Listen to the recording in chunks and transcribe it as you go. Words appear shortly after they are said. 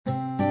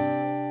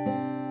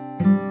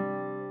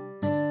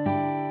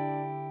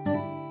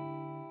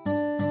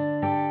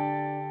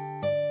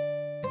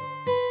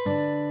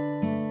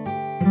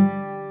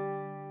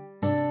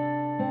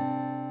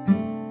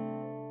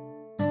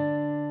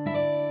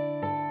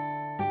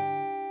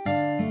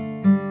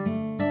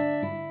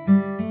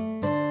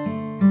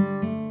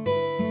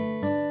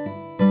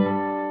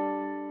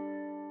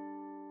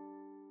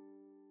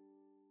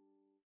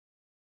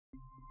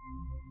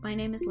My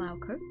name is Lau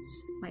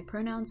Coates, my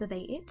pronouns are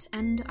they, it,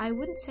 and I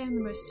wouldn't say I'm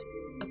the most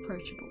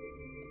approachable.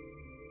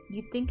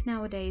 You'd think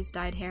nowadays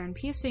dyed hair and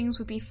piercings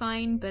would be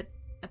fine, but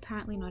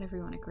apparently not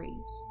everyone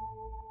agrees.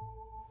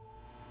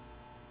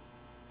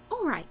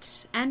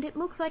 Alright, and it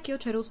looks like your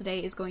total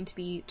today is going to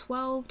be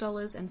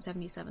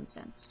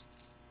 $12.77.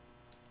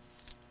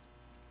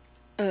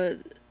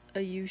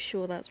 Are you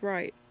sure that's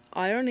right?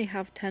 I only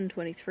have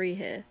 10.23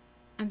 here.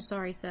 I'm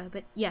sorry, sir,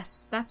 but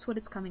yes, that's what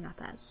it's coming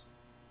up as.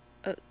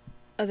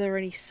 Are there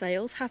any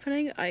sales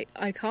happening?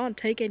 I can't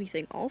take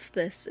anything off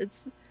this.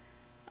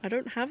 I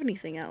don't have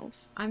anything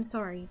else. I'm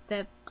sorry,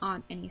 there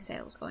aren't any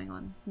sales going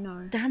on,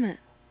 no. Damn it.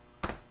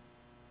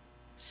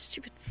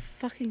 Stupid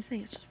fucking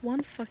thing. It's just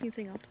one fucking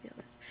thing after the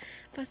others.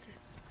 First,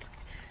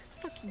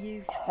 fuck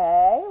you.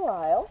 Hey,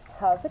 Lyle.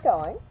 How's it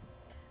going?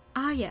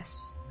 Ah,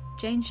 yes.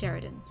 Jane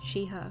Sheridan,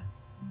 she, her.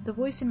 The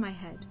voice in my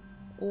head.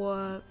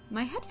 Or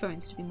my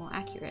headphones, to be more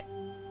accurate.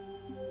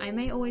 I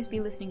may always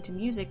be listening to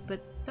music, but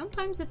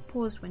sometimes it's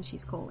paused when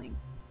she's calling.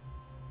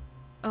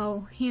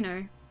 Oh, you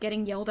know,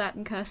 getting yelled at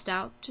and cursed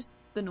out, just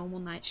the normal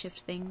night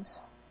shift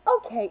things.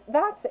 Okay,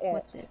 that's it.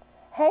 What's it?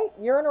 Hey,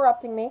 you're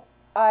interrupting me.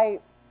 I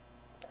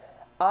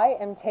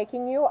am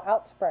taking you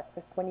out to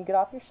breakfast when you get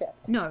off your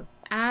shift. No,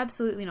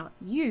 absolutely not.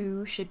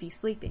 You should be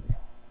sleeping.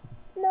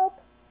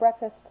 Nope.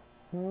 Breakfast.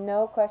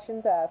 No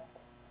questions asked.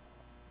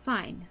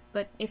 Fine,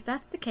 but if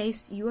that's the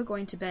case, you are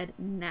going to bed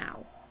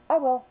now. I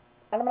will.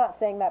 And I'm not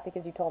saying that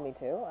because you told me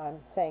to. I'm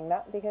saying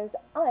that because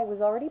I was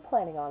already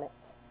planning on it.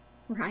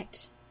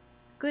 Right.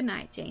 Good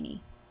night,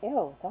 Janie.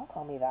 Ew, don't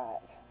call me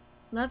that.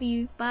 Love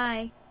you.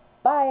 Bye.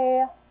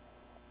 Bye.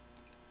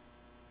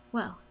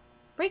 Well,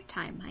 break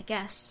time, I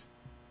guess.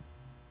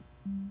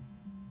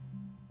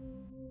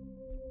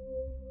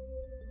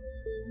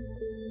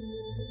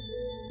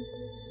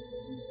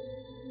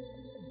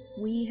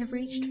 We have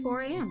reached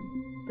 4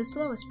 a.m., the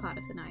slowest part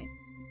of the night.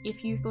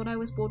 If you thought I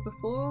was bored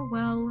before,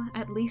 well,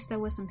 at least there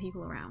were some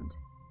people around.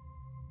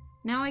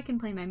 Now I can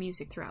play my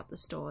music throughout the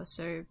store,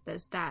 so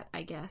there's that,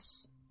 I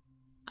guess.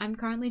 I'm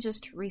currently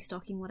just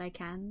restocking what I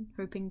can,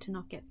 hoping to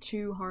not get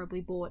too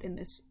horribly bored in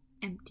this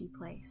empty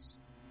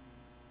place.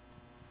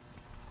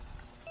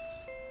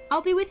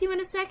 I'll be with you in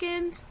a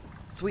second!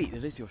 Sweet,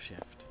 it is your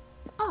shift.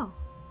 Oh.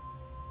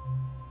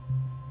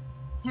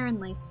 Heron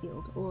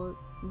Lacefield, or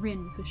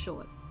Rin for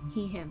short.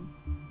 He, him.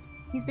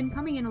 He's been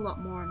coming in a lot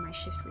more on my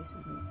shift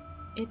recently.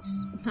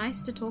 It's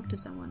nice to talk to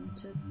someone,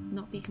 to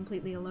not be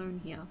completely alone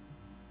here.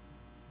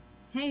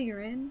 Hey,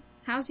 Rin.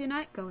 How's your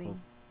night going? Well,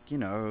 you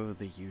know,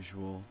 the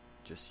usual.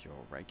 Just your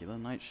regular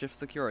night shift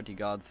security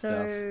guard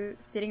stuff. So,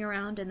 sitting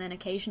around and then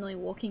occasionally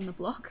walking the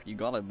block? You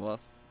got it,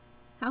 boss.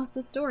 How's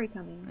the story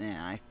coming?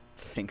 Yeah, I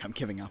think I'm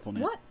giving up on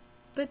it. What?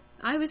 But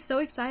I was so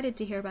excited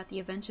to hear about the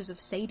adventures of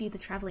Sadie the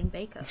Traveling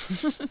Baker.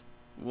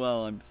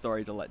 Well, I'm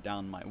sorry to let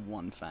down my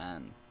one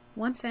fan.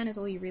 One fan is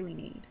all you really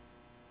need.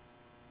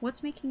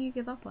 What's making you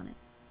give up on it?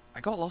 I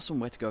got lost on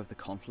where to go with the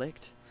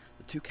conflict.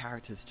 The two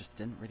characters just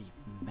didn't really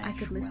mesh. I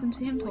could listen well.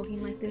 to him It's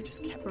talking like they this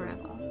just kept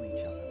forever. going on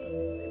each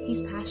other.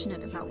 He's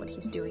passionate about what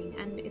he's doing,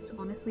 and it's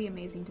honestly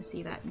amazing to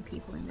see that in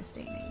people in this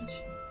day and age.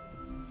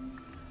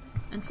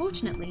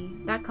 Unfortunately,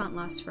 that can't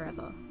last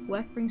forever.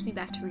 Work brings me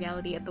back to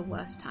reality at the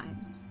worst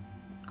times.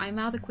 I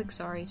mouth a quick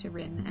sorry to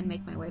Rin and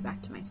make my way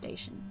back to my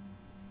station.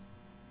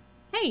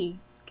 Hey,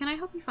 can I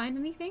help you find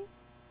anything?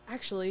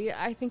 Actually,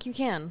 I think you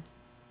can.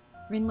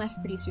 Rin left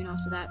pretty soon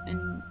after that,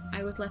 and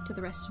I was left to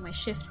the rest of my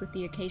shift with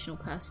the occasional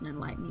person and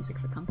light music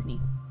for company.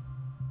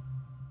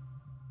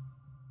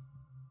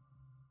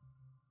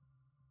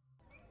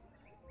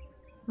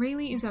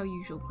 Rayleigh is our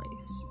usual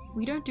place.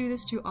 We don't do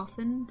this too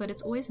often, but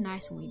it's always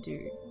nice when we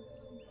do.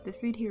 The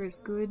food here is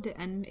good,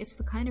 and it's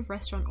the kind of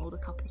restaurant older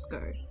couples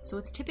go, so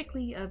it's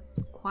typically a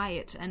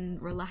quiet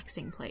and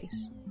relaxing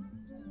place.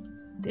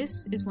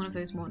 This is one of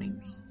those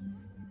mornings.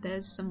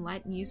 There's some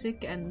light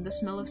music, and the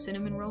smell of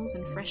cinnamon rolls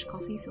and fresh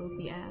coffee fills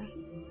the air.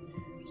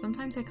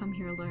 Sometimes I come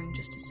here alone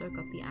just to soak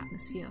up the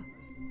atmosphere.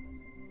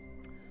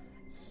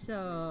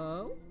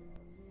 So,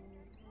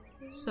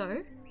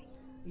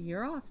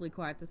 you're awfully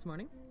quiet this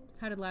morning.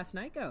 How did last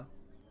night go?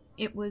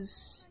 It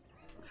was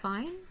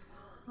fine?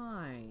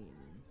 Fine.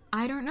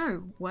 I don't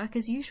know. Work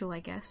as usual, I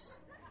guess.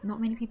 Not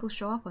many people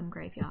show up on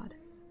Graveyard.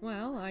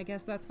 Well, I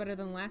guess that's better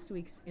than last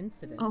week's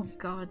incident. Oh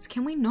gods,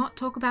 can we not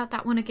talk about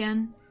that one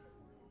again?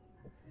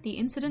 The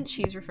incident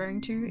she's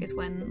referring to is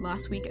when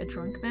last week a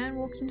drunk man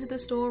walked into the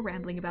store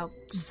rambling about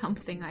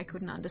something I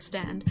couldn't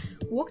understand,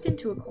 walked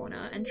into a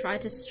corner and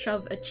tried to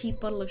shove a cheap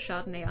bottle of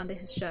Chardonnay under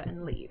his shirt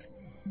and leave.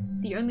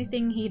 The only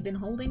thing he'd been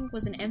holding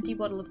was an empty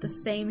bottle of the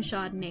same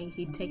Chardonnay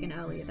he'd taken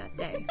earlier that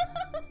day.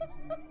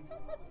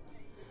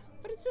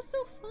 But it's just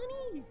so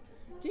funny.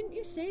 Didn't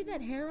you say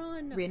that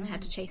Heron... Rin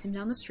had to chase him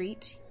down the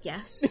street,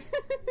 yes.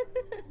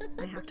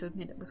 I have to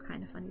admit it was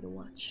kind of funny to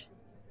watch.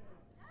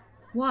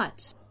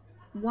 What?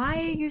 Why are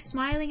you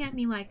smiling at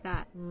me like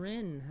that?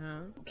 Rin,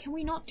 huh? Can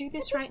we not do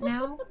this right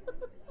now?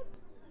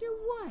 Do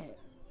what?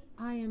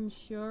 I am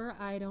sure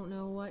I don't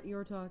know what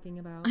you're talking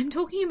about. I'm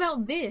talking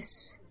about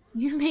this.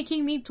 You're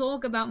making me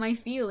talk about my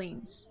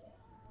feelings.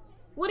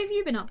 What have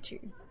you been up to?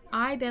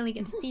 I barely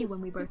get to see you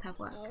when we both have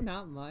work. Oh,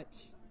 not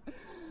much.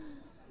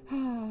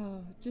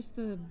 Just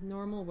the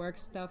normal work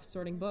stuff,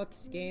 sorting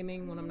books,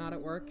 gaming when I'm not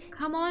at work.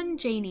 Come on,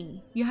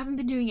 Janie. You haven't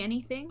been doing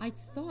anything? I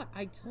thought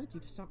I told you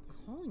to stop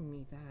calling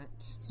me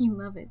that. You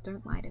love it,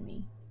 don't lie to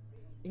me.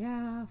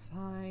 Yeah,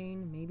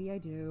 fine. Maybe I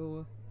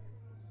do.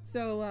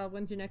 So,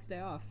 when's your next day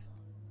off?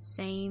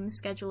 Same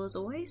schedule as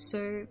always,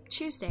 so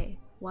Tuesday.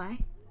 Why?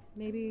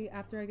 Maybe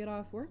after I get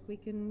off work, we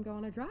can go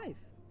on a drive.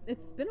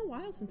 It's been a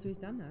while since we've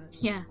done that.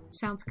 Yeah,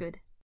 sounds good.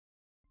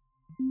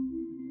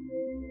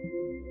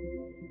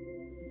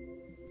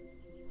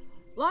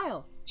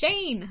 Lyle!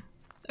 Jane!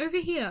 Over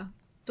here.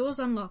 Door's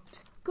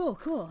unlocked.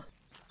 Cool.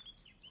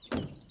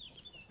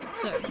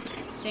 So,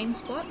 same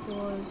spot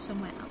or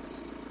somewhere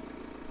else?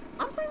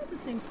 I'm fine with the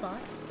same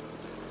spot.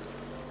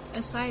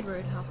 A side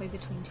road halfway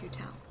between two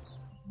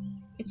towns.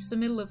 It's the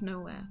middle of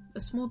nowhere, a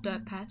small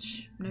dirt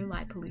patch, no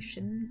light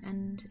pollution,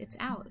 and it's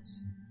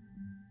ours.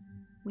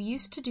 We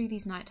used to do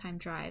these nighttime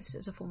drives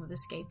as a form of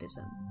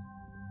escapism.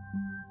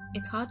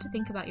 It's hard to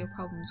think about your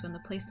problems when the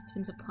place that's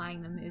been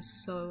supplying them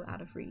is so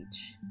out of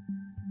reach.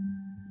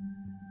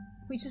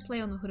 We just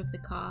lay on the hood of the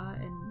car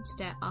and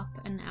stare up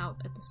and out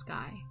at the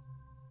sky.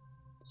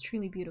 It's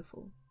truly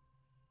beautiful.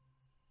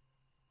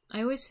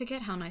 I always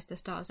forget how nice the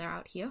stars are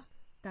out here.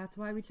 That's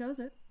why we chose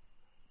it.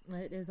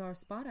 It is our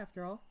spot,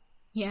 after all.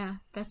 Yeah,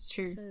 that's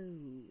true. So,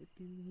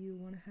 do you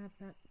want to have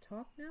that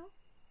talk now?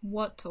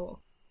 What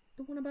talk?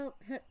 The one about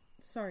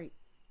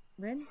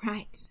Ren?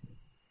 Right.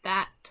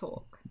 That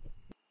talk.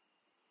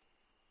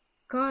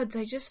 Gods,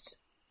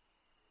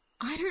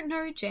 I don't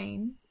know,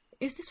 Jane.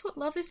 Is this what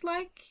love is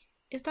like?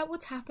 Is that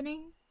what's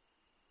happening?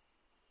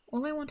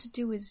 All I want to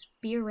do is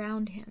be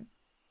around him.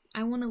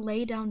 I want to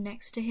lay down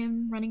next to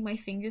him, running my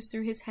fingers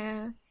through his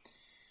hair.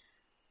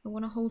 I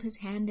want to hold his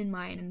hand in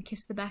mine and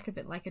kiss the back of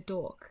it like a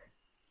dork.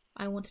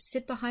 I want to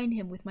sit behind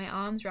him with my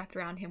arms wrapped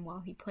around him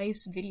while he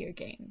plays video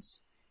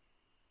games.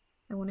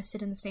 I want to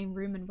sit in the same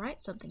room and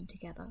write something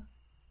together.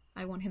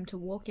 I want him to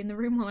walk in the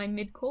room while I'm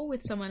mid-call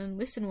with someone and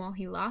listen while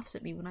he laughs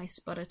at me when I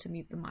sputter to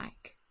mute the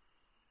mic.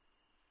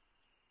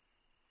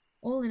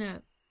 All in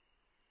a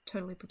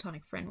totally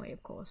platonic friend way,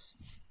 of course.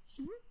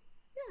 Mm-hmm.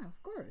 Yeah,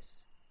 of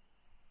course.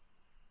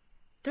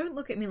 Don't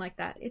look at me like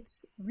that.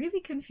 It's really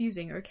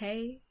confusing,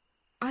 okay?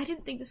 I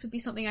didn't think this would be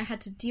something I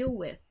had to deal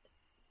with.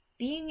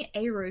 Being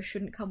Aro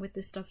shouldn't come with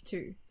this stuff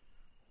too.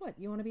 What,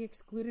 you want to be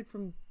excluded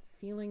from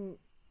feeling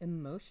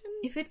emotions?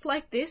 If it's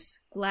like this,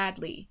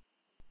 gladly.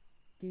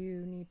 Do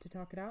you need to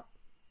talk it out?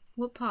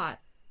 What part?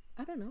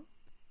 I don't know.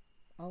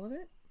 All of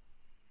it?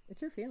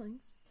 It's your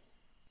feelings.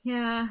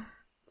 Yeah,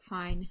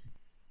 fine.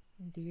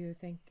 Do you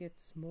think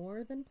it's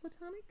more than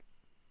platonic?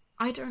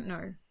 I don't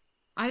know.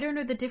 I don't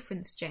know the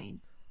difference,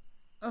 Jane.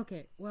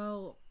 Okay,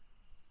 well,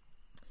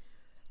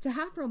 to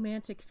have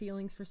romantic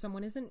feelings for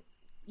someone isn't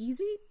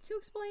easy to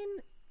explain.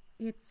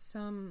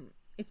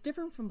 It's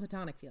different from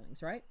platonic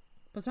feelings, right?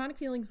 Platonic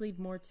feelings lead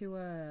more to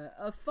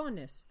a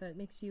fondness that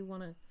makes you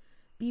want to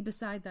be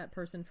beside that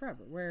person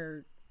forever,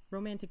 where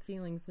romantic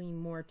feelings lean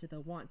more to the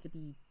want to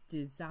be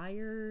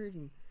desired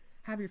and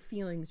have your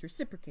feelings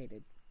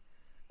reciprocated.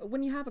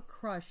 When you have a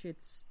crush,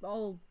 it's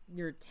all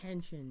your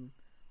attention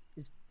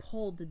is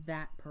pulled to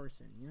that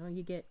person. You know,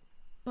 you get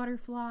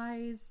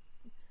butterflies,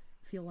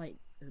 feel light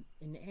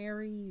and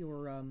airy,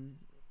 or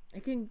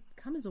it can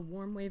come as a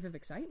warm wave of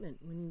excitement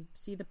when you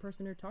see the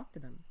person or talk to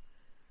them.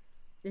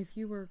 If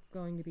you were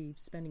going to be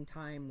spending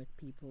time with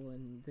people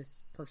and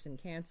this person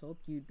canceled,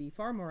 you'd be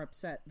far more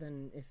upset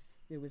than if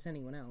it was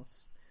anyone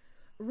else.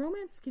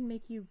 Romance can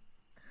make you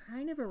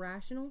kind of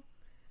irrational.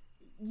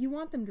 You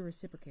want them to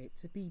reciprocate,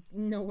 to be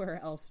nowhere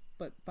else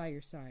but by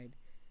your side.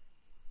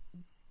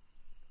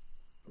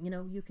 You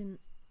know, you can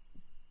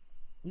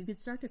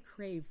start to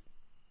crave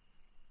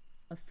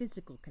a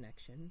physical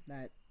connection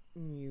that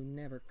you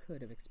never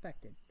could have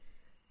expected.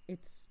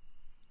 It's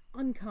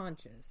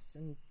unconscious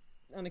and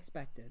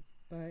unexpected,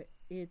 but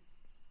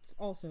it's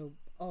also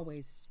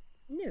always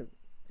new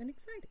and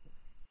exciting.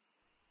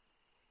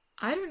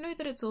 I don't know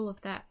that it's all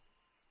of that.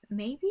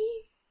 Maybe?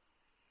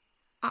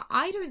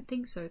 I don't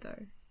think so,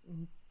 though.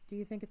 Do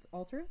you think it's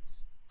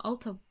alterous?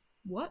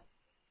 What?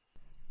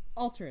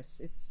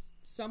 Alterous. It's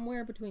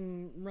somewhere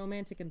between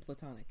romantic and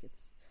platonic.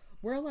 It's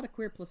where a lot of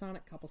queer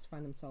platonic couples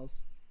find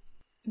themselves.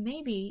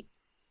 Maybe.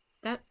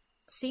 That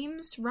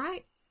seems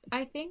right,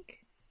 I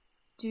think.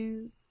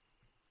 Do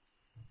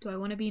I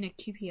want to be in a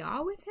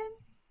QPR with him?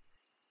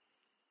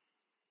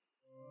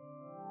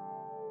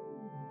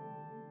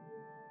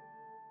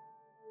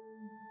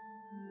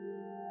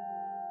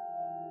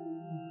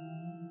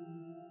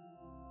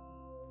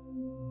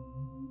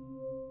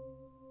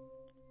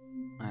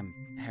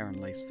 I'm Heron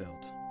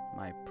Lacefield.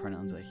 My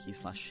pronouns are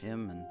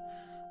he/him, and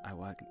I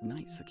work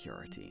night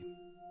security.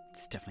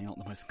 It's definitely not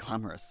the most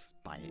glamorous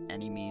by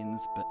any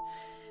means, but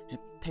it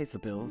pays the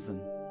bills, and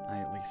I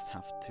at least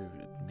have to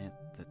admit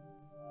that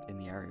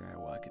in the area I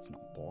work, it's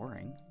not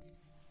boring.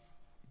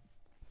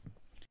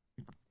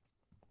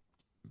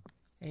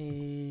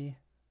 Hey.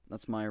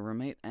 That's my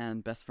roommate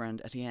and best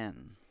friend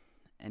Etienne.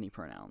 Any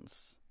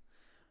pronouns.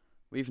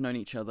 We've known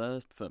each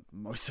other for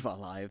most of our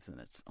lives, and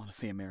it's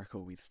honestly a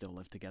miracle we still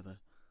live together.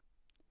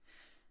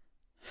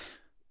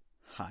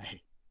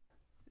 Hi.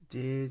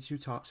 Did you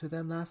talk to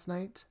them last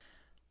night?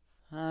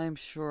 I'm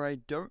sure I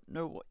don't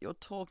know what you're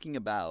talking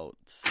about.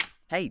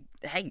 Hey,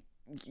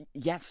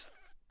 yes,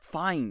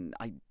 fine.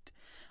 I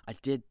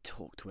did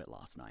talk to it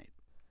last night.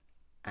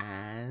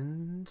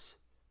 And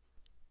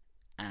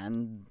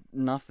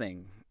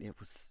nothing. It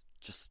was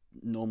just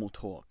normal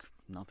talk.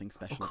 Nothing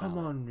special oh, come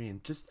about on,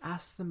 Rian. Just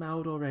ask them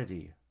out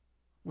already.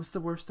 What's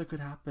the worst that could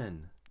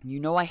happen? it. You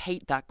know I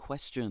hate that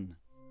question.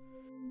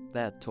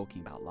 They're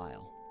talking about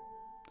Lyle.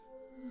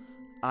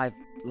 I've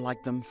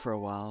liked them for a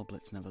while, but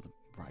it's never the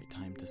right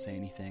time to say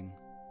anything.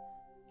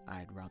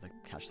 I'd rather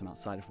catch them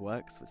outside of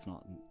work, so it's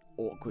not an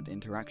awkward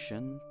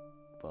interaction.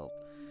 Well,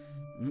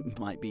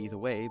 might be either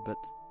way, but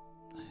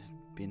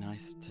it'd be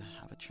nice to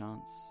have a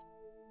chance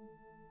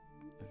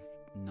of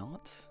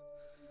not.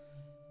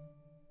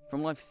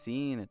 From what I've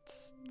seen,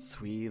 it's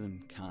sweet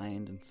and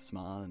kind and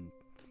smart and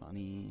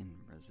funny and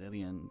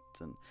resilient,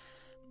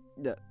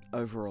 and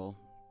overall,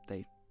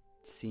 they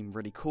seem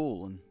really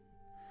cool, and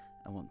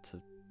I want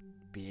to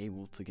be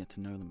able to get to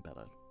know them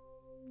better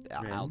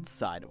Rin?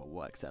 outside of a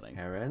work setting.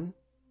 Heron?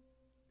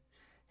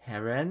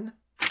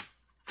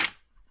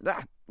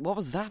 What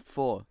was that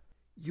for?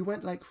 You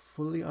went like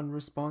fully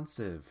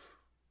unresponsive.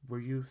 Were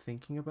you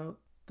thinking about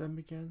them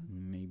again?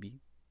 Maybe.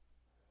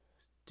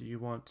 Do you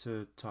want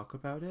to talk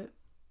about it?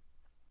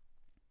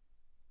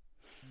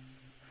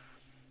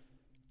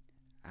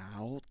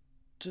 Out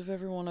of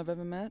everyone I've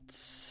ever met,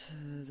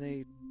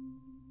 they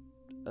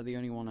are the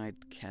only one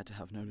I'd care to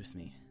have notice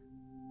me.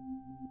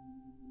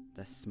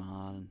 They're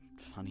smart and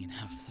funny and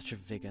have such a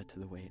vigor to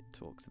the way it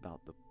talks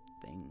about the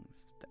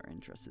things they're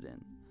interested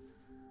in.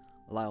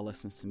 Lyle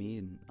listens to me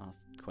and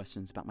asks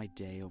questions about my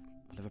day or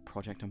whatever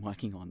project I'm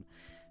working on.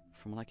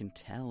 From what I can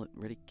tell, it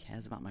really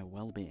cares about my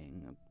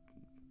well-being.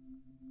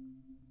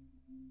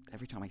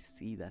 Every time I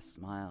see their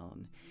smile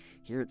and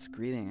hear its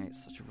greeting,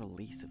 it's such a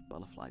release of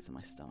butterflies in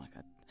my stomach.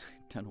 I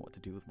don't know what to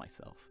do with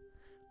myself.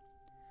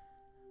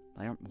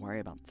 I don't worry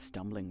about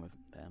stumbling with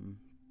them.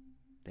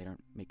 They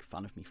don't make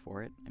fun of me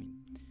for it. I mean,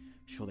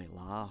 sure they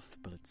laugh,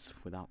 but it's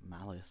without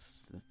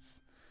malice.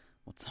 That's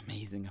what's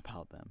amazing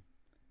about them.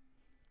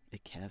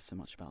 It cares so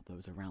much about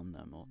those around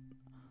them, or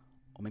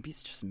maybe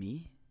it's just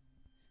me?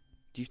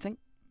 Do you think...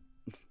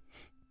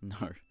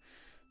 No,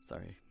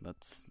 sorry,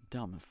 that's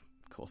dumb. Of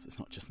course it's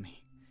not just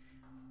me.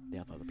 They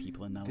have other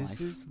people in their life.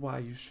 This is why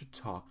you should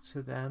talk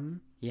to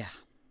them. Yeah,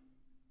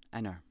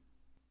 I know.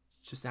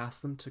 Just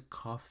ask them to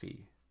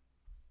coffee.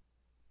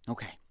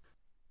 Okay,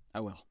 I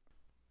will.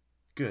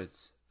 Good.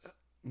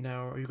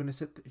 Now, are you going to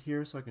sit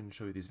here so I can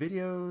show you these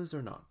videos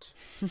or not?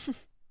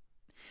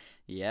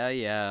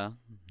 Yeah,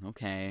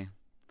 okay.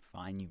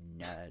 Fine, you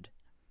nerd.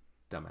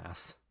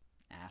 Dumbass.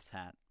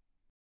 Asshat.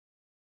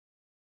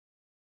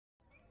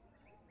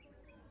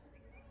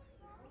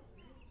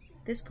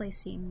 This place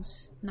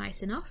seems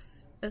nice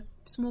enough. A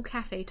small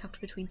cafe tucked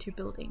between two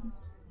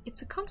buildings.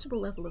 It's a comfortable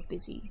level of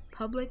busy.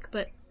 Public,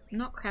 but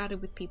not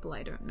crowded with people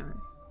I don't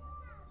know.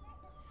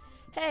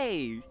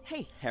 Hey,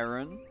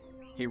 Heron.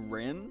 Hey,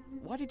 Rin.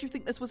 Why did you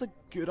think this was a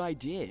good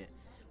idea?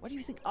 Why do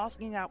you think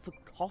asking out for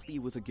coffee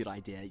was a good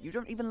idea? You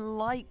don't even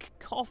like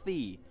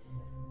coffee.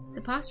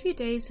 The past few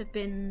days have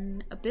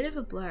been a bit of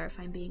a blur, if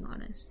I'm being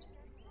honest.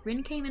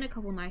 Rin came in a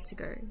couple nights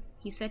ago.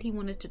 He said he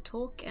wanted to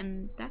talk,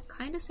 and that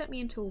kinda set me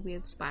into a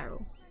weird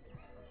spiral.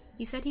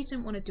 He said he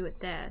didn't want to do it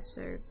there,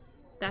 so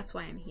that's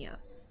why I'm here.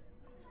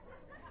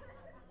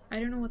 I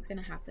don't know what's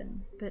gonna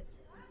happen, but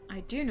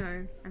I do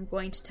know I'm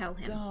going to tell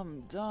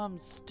him. Dumb,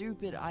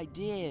 stupid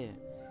idea.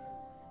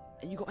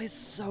 And you got here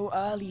so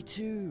early,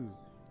 too.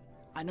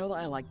 I know that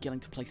I like getting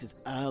to places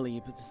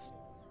early, but this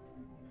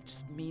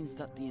just means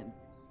that the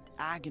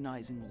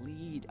agonizing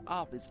lead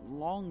up is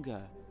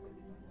longer.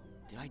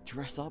 Did I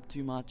dress up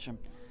too much? I'm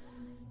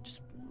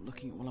just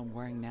looking at what I'm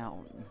wearing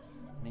now.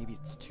 Maybe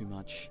it's too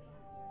much.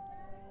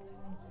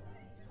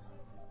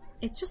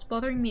 It's just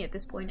bothering me at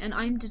this point, and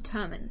I'm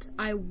determined.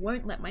 I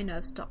won't let my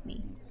nerves stop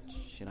me.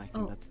 Shit, I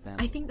think that's them.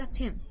 I think that's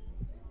him.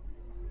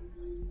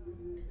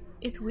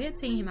 It's weird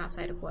seeing him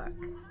outside of work.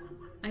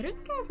 I don't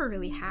think I ever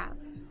really have.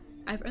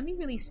 I've only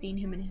really seen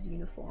him in his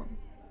uniform.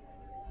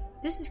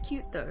 This is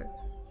cute, though.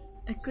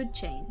 A good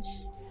change.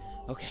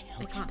 Okay.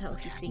 I can't tell if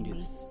he's seeing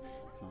me.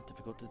 It's not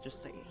difficult to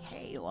just say,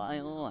 hey,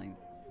 Lyle, I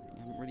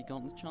haven't really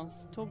gotten the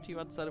chance to talk to you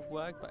outside of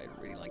work, but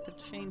I'd really like to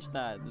change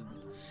that.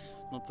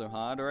 Not so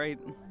hard, right?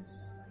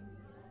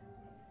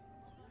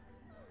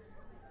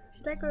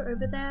 Should I go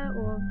over there,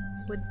 or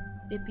would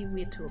it be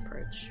weird to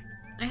approach?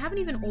 I haven't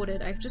even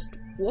ordered. I've just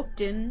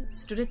walked in,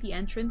 stood at the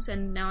entrance,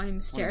 and now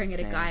I'm staring at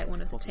a guy at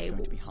one of the tables.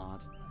 Going to be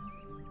hard.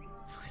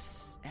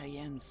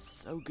 Ariane's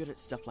so good at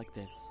stuff like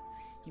this.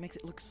 He makes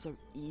it look so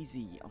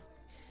easy. Oh,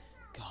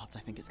 gods, I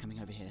think it's coming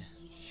over here.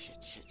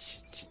 Shit.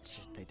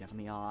 They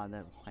definitely are.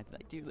 Why did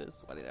I do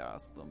this? Why did I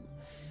ask them?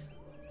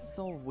 This is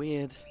all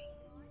weird.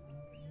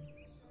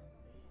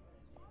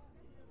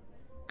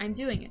 I'm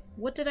doing it.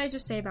 What did I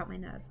just say about my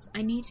nerves?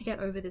 I need to get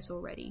over this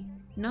already.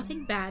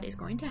 Nothing bad is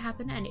going to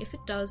happen, and if it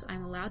does,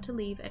 I'm allowed to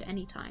leave at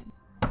any time.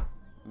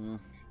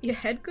 Your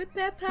head good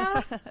there,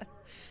 pal?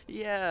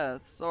 Yeah,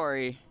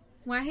 sorry.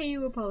 Why are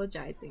you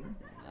apologizing?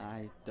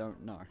 I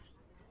don't know.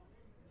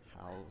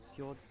 How's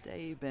your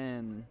day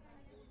been?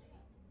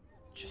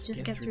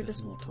 Just get through the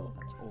small talk.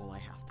 That's all I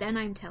have to. Then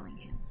I'm telling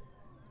him.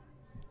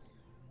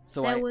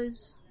 So There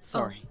was...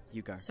 Sorry,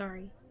 you go.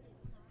 Sorry.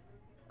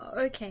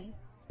 Okay.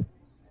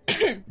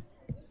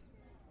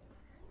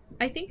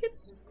 I think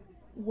it's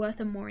worth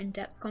a more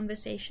in-depth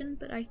conversation,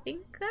 but I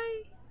think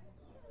I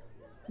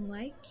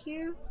like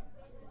you.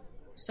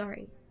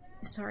 Sorry,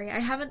 I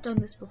haven't done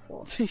this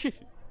before.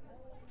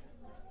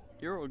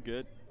 You're all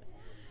good.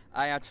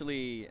 I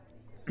actually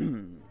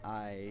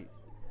asked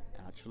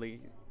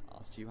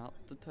you out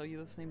to tell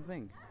you the same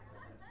thing.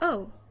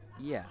 Oh,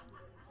 Yeah.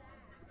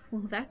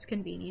 well, that's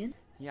convenient.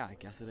 Yeah, I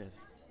guess it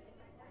is.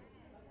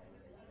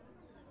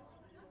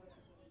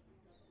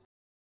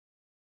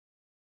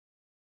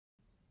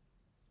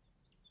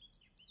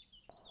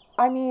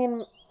 I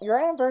mean, your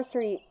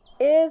anniversary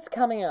is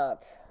coming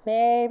up.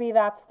 Maybe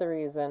that's the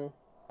reason.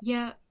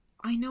 Yeah,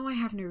 I know I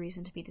have no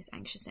reason to be this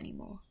anxious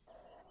anymore.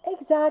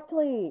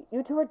 Exactly.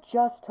 You two are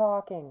just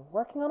talking,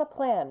 working on a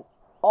plan,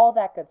 all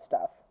that good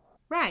stuff.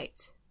 Right.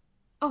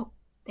 Oh,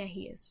 there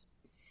he is.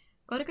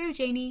 Gotta go,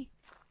 Janie.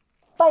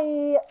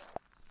 Bye!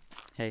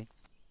 Hey.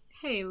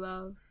 Hey,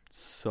 love.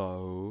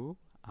 So,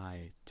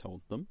 I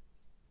told them.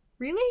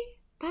 Really?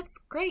 That's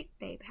great,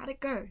 babe. How'd it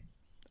go?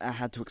 I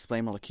had to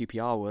explain what a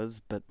QPR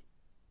was, but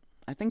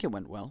I think it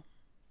went well.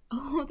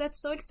 Oh,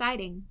 that's so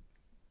exciting.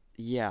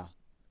 Yeah.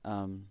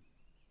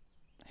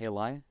 Hey,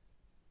 Eli?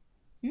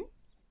 Hmm?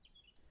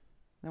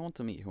 I want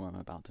to meet who I'm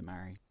about to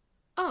marry.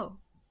 Oh.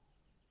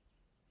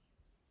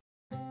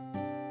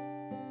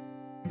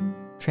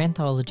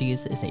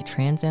 Tranthologies is a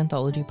trans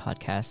anthology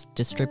podcast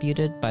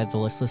distributed by the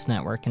Listless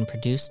Network and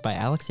produced by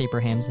Alex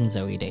Abrahams and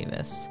Zoe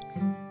Davis.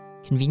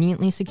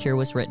 Conveniently Secure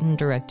was written and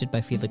directed by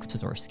Felix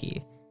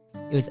Pazorski.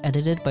 It was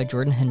edited by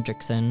Jordan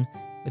Hendrickson,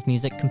 with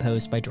music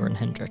composed by Jordan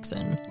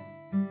Hendrickson.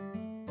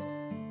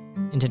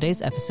 In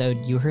today's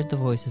episode, you heard the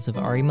voices of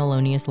Ari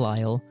Maloney as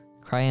Lyle,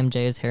 Cry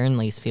MJ as Heron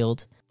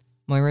Lacefield,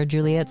 Moira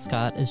Juliet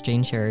Scott as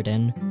Jane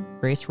Sheridan,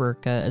 Grace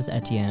Rurka as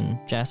Etienne,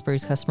 Jasper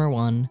as Customer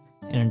 1,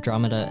 and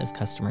Andromeda as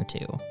Customer 2.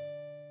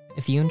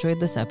 If you enjoyed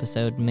this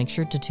episode, make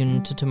sure to tune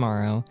into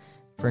tomorrow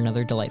for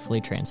another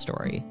delightfully trans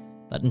story.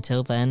 But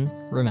until then,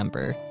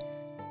 remember,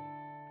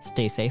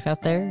 stay safe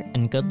out there,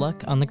 and good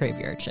luck on the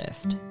graveyard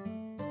shift.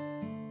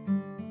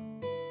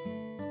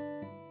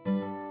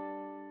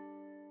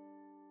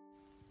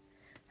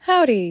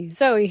 Howdy,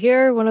 Zoe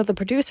here, one of the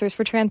producers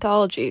for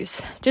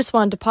Tranthologies. Just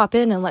wanted to pop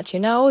in and let you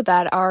know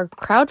that our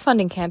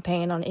crowdfunding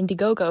campaign on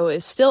Indiegogo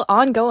is still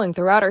ongoing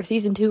throughout our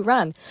Season 2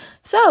 run.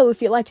 So,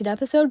 if you liked an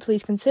episode,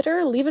 please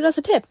consider leaving us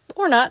a tip.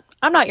 Or not.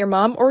 I'm not your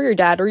mom, or your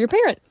dad, or your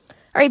parent.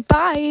 Alright,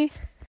 bye!